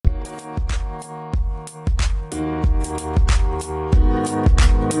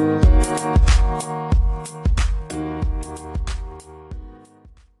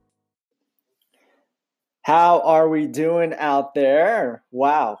we doing out there?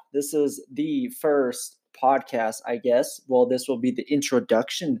 Wow, this is the first podcast, I guess. Well, this will be the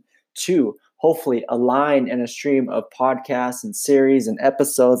introduction to hopefully a line and a stream of podcasts and series and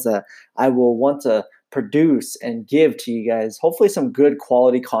episodes that I will want to produce and give to you guys. Hopefully, some good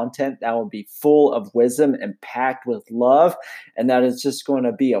quality content that will be full of wisdom and packed with love, and that is just going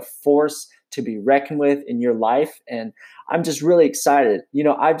to be a force to be reckoned with in your life. And I'm just really excited.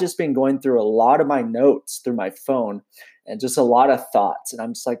 I've just been going through a lot of my notes through my phone and just a lot of thoughts. And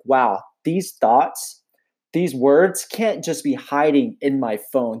I'm just like, wow, these thoughts, these words can't just be hiding in my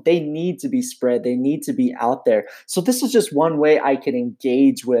phone. They need to be spread. They need to be out there. So this is just one way I can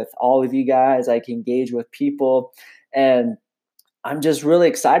engage with all of you guys. I can engage with people. And I'm just really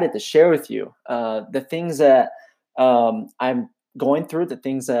excited to share with you the things that I'm going through, the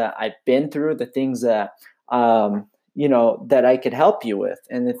things that I've been through, the things that that I could help you with,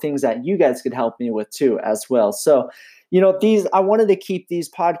 and the things that you guys could help me with too as well. So, I wanted to keep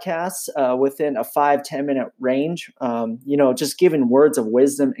these podcasts within a 5-10 minute range, just giving words of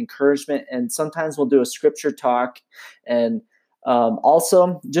wisdom, encouragement, and sometimes we'll do a scripture talk, and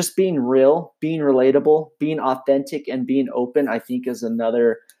also just being real, being relatable, being authentic, and being open, I think is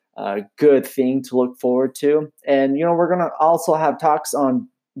another good thing to look forward to. And, we're going to also have talks on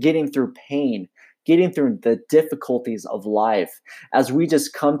getting through pain, getting through the difficulties of life as we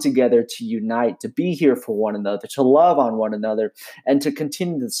just come together to unite, to be here for one another, to love on one another, and to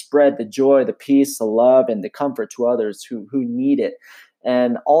continue to spread the joy, the peace, the love, and the comfort to others who need it.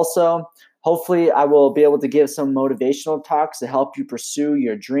 And also, hopefully, I will be able to give some motivational talks to help you pursue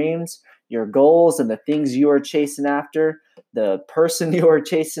your dreams, your goals, and the things you are chasing after, the person you are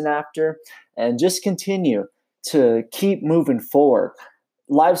chasing after, and just continue to keep moving forward.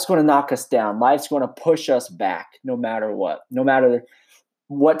 Life's going to knock us down. Life's going to push us back no matter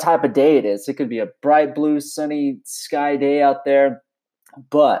what type of day it is. It could be a bright blue, sunny sky day out there,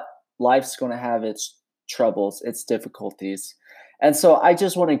 but life's going to have its troubles, its difficulties. And so I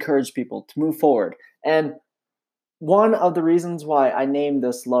just want to encourage people to move forward. And one of the reasons why I named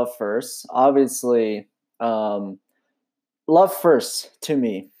this Love First, obviously, Love First to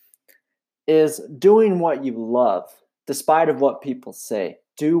me is doing what you love despite of what people say.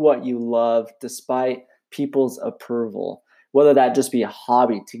 Do what you love despite people's approval, whether that just be a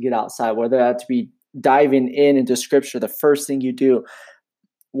hobby to get outside, whether that to be diving into scripture, the first thing you do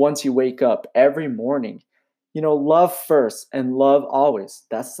once you wake up every morning. Love first and love always.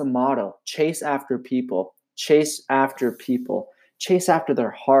 That's the motto. Chase after people. Chase after people. Chase after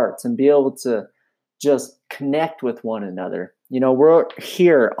their hearts and be able to just connect with one another. We're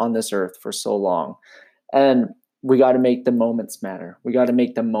here on this earth for so long, and we got to make the moments matter. We got to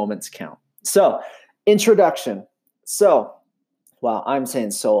make the moments count. So, introduction. So, wow, I'm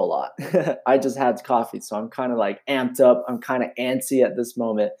saying so a lot. I just had coffee, so I'm kind of like amped up. I'm kind of antsy at this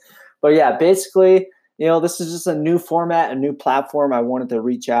moment. But yeah, basically, this is just a new format, a new platform I wanted to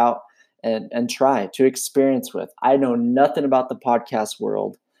reach out and try to experience with. I know nothing about the podcast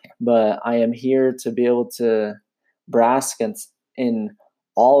world, but I am here to be able to bask in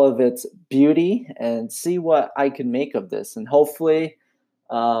all of its beauty and see what I can make of this. And hopefully,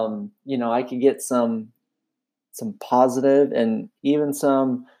 I can get some positive and even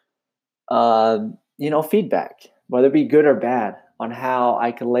some, feedback, whether it be good or bad, on how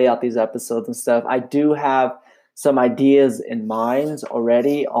I can lay out these episodes and stuff. I do have some ideas in mind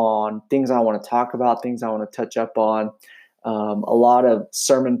already on things I want to talk about, things I want to touch up on. A lot of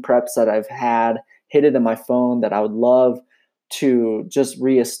sermon preps that I've had hidden in my phone that I would love to just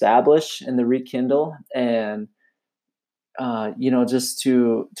reestablish and to rekindle, and just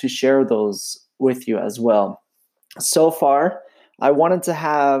to share those with you as well. So far, I wanted to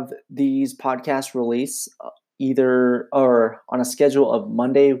have these podcasts release either or on a schedule of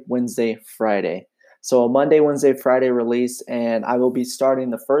Monday, Wednesday, Friday. So a Monday, Wednesday, Friday release, and I will be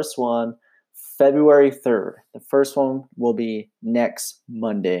starting the first one February 3rd. The first one will be next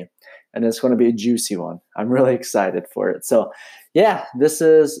Monday, and it's going to be a juicy one. I'm really excited for it. So yeah, this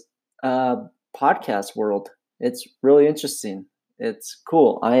is podcast world. It's really interesting. It's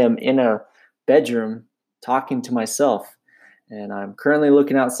cool. I am in a bedroom talking to myself, and I'm currently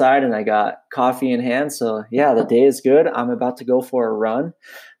looking outside, and I got coffee in hand. So yeah, the day is good. I'm about to go for a run,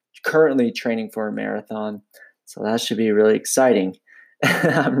 currently training for a marathon. So that should be really exciting.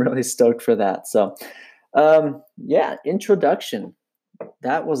 I'm really stoked for that. So introduction.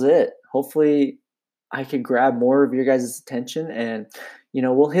 That was it. Hopefully I could grab more of your guys' attention, and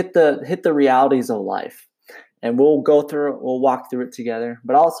we'll hit the realities of life, and we'll walk through it together.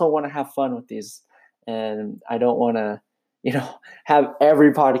 But I also want to have fun with these, and I don't want to have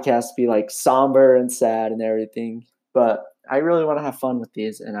every podcast be like somber and sad and everything. But I really want to have fun with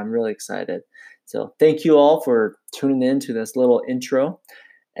these, and I'm really excited. So thank you all for tuning in to this little intro,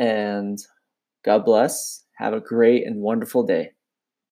 and God bless. Have a great and wonderful day.